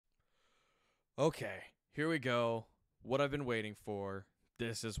Okay, here we go. What I've been waiting for.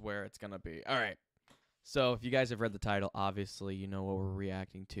 This is where it's going to be. All right. So if you guys have read the title, obviously you know what we're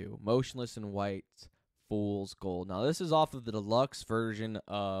reacting to. Motionless in White's Fool's Gold. Now, this is off of the deluxe version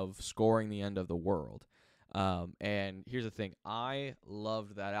of Scoring the End of the World. And here's the thing. I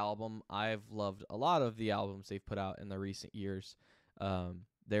loved that album. I've loved a lot of the albums they've put out in the recent years.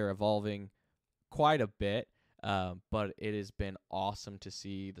 They're evolving quite a bit. But it has been awesome to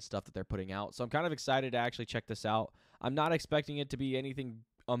see the stuff that they're putting out. So I'm kind of excited to actually check this out. I'm not expecting it to be anything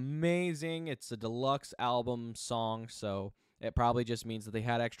amazing. It's a deluxe album song, so it probably just means that they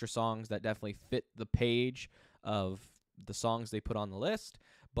had extra songs that definitely fit the page of the songs they put on the list,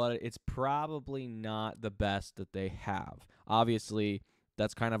 but it's probably not the best that they have. Obviously,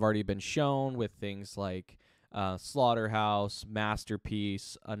 that's kind of already been shown with things like Slaughterhouse,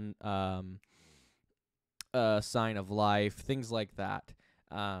 Masterpiece, Sign of Life, things like that.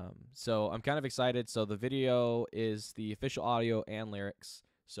 So I'm kind of excited. So the video is the official audio and lyrics.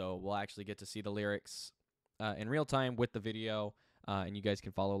 So we'll actually get to see the lyrics in real time with the video, and you guys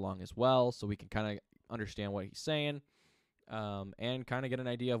can follow along as well, so we can kind of understand what he's saying, and kind of get an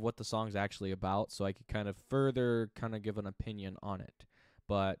idea of what the song's actually about, so I could kind of further kind of give an opinion on it.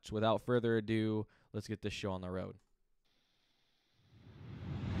 But without further ado, let's get this show on the road.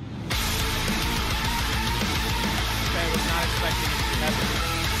 I was not expecting it to happen.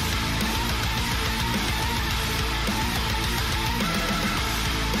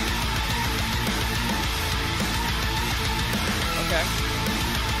 Okay.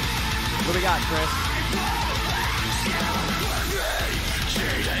 What do we got, Chris?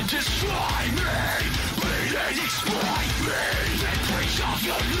 There's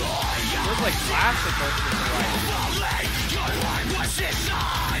like classic versions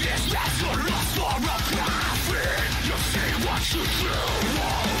of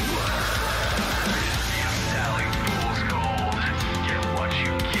selling fool's gold, get what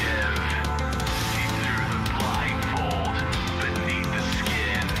you give. See through the blindfold, beneath the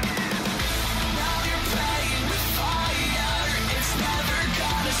skin. Now you're playing with fire, it's never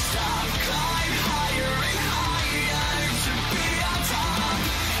gonna stop. Climb higher and higher to be on top.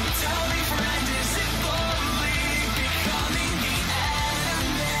 Tell me, friend, is it fully becoming the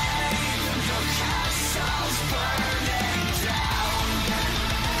enemy? Your castle's burning down.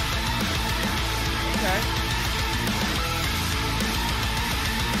 Okay.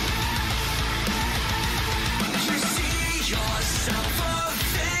 You see yourself a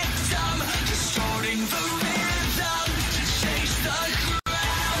victim, distorting the rhythm to chase the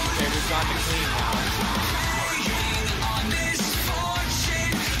crowd. Okay, we've got the clean now. Preying on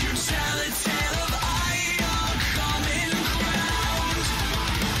misfortune, you tell a tale of idle common ground.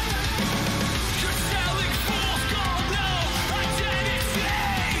 You're selling fool's gold, no identity.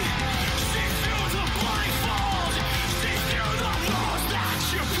 See through the blindfold, see through the walls that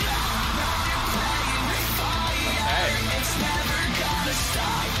you build. You're playing with fire, Hey. it's never gonna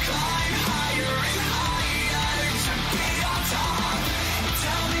stop. Climb higher and higher to be on top.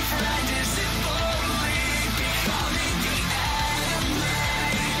 Tell me, friend, is it fully becoming the enemy?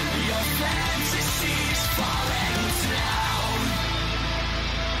 Your fantasies falling down.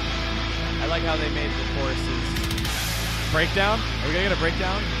 I like how they made the choruses. Breakdown? Are we gonna get a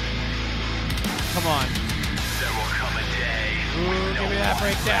breakdown? Come on. There will come a day Ooh, when give me no that one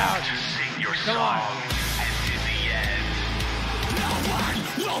breakdown. left to sing your Come on. song, and in the end, no one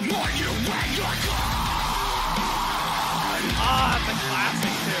will mourn you when you're gone. Ah, it's a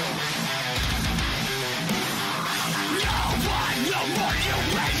classic too. No one will mourn you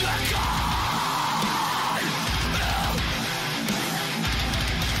when you're gone.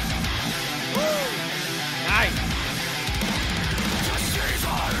 Nice.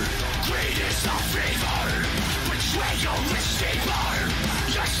 Deceiver, greed is a fever, betrayal is deeper.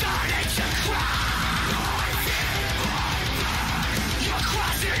 You're starting to cry. You're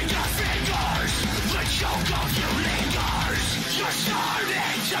crossing your fingers, the choke of you lingers. You're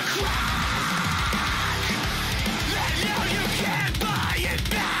starting to crack, and now you can't buy it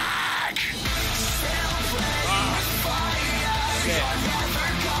back. Still playing with fire, you're never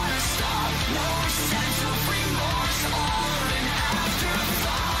gonna stop. No sense of remorse or an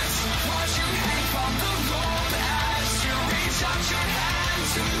afterthought. Watch you hang from the rope as you reach out your hand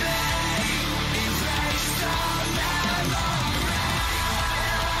to me. Erase the memories.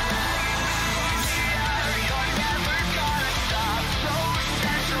 You're never gonna stop. No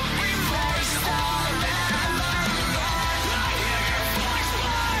sense of remorse.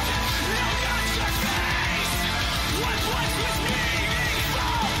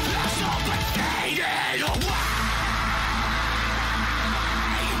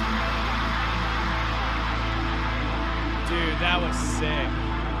 that was sick.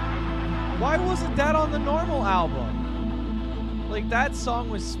 Why wasn't that on the normal album? Like, that song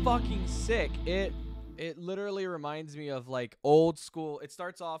was fucking sick. It literally reminds me of like old school. It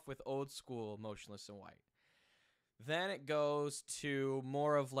starts off with old school Motionless in White. Then it goes to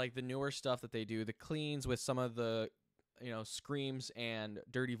more of like the newer stuff that they do, the cleans with some of the, screams and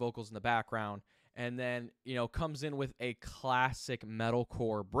dirty vocals in the background, and then, comes in with a classic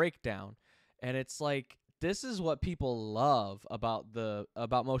metalcore breakdown. And it's like, this is what people love about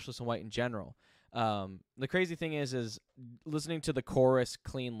Motionless in White in general. The crazy thing is listening to the chorus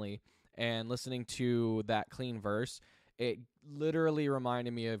cleanly and listening to that clean verse, it literally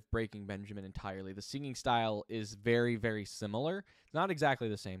reminded me of Breaking Benjamin entirely. The singing style is very, very similar. Not exactly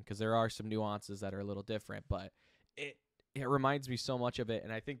the same because there are some nuances that are a little different, but it reminds me so much of it.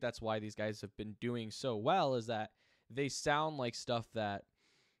 And I think that's why these guys have been doing so well, is that they sound like stuff that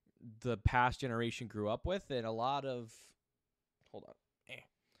the past generation grew up with, and a lot of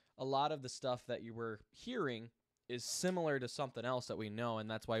the stuff that you were hearing is similar to something else that we know,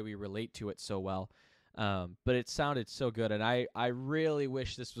 and that's why we relate to it so well. But it sounded so good, and I really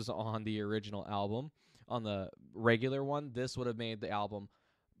wish this was on the original album. On the regular one, this would have made the album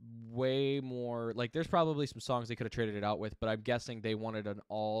way more, like, there's probably some songs they could have traded it out with, but I'm guessing they wanted an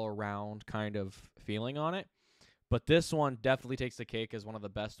all-around kind of feeling on it. But this one definitely takes the cake as one of the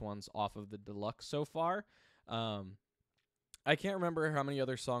best ones off of the deluxe so far. I can't remember how many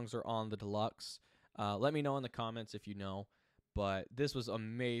other songs are on the deluxe. Let me know in the comments if you know. But this was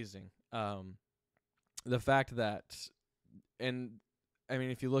amazing. The fact that, and I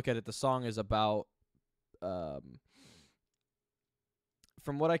mean, if you look at it, the song is about,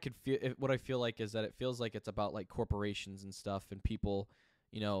 from what I could feel, what I feel like is that it feels like it's about like corporations and stuff, and people,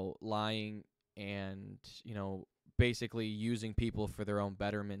 lying and, basically using people for their own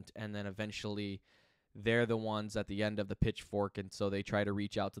betterment, and then eventually they're the ones at the end of the pitchfork, and so they try to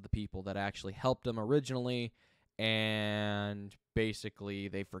reach out to the people that actually helped them originally, and basically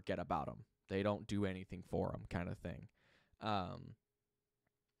they forget about them. They don't do anything for them, kind of thing.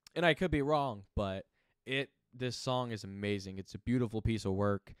 And I could be wrong, but this song is amazing. It's a beautiful piece of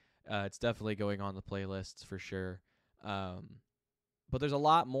work. It's definitely going on the playlists for sure. But there's a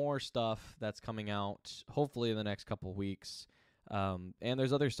lot more stuff that's coming out, hopefully in the next couple weeks. And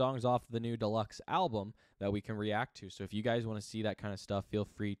there's other songs off the new deluxe album that we can react to. So if you guys want to see that kind of stuff, feel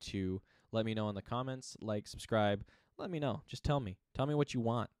free to let me know in the comments, like, subscribe. Let me know. Just tell me. Tell me what you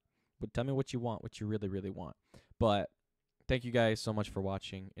want. But tell me what you want, what you really, really want. But thank you guys so much for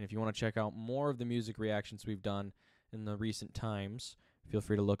watching. And if you want to check out more of the music reactions we've done in the recent times, feel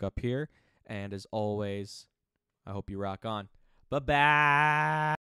free to look up here. And as always, I hope you rock on. Bye-bye.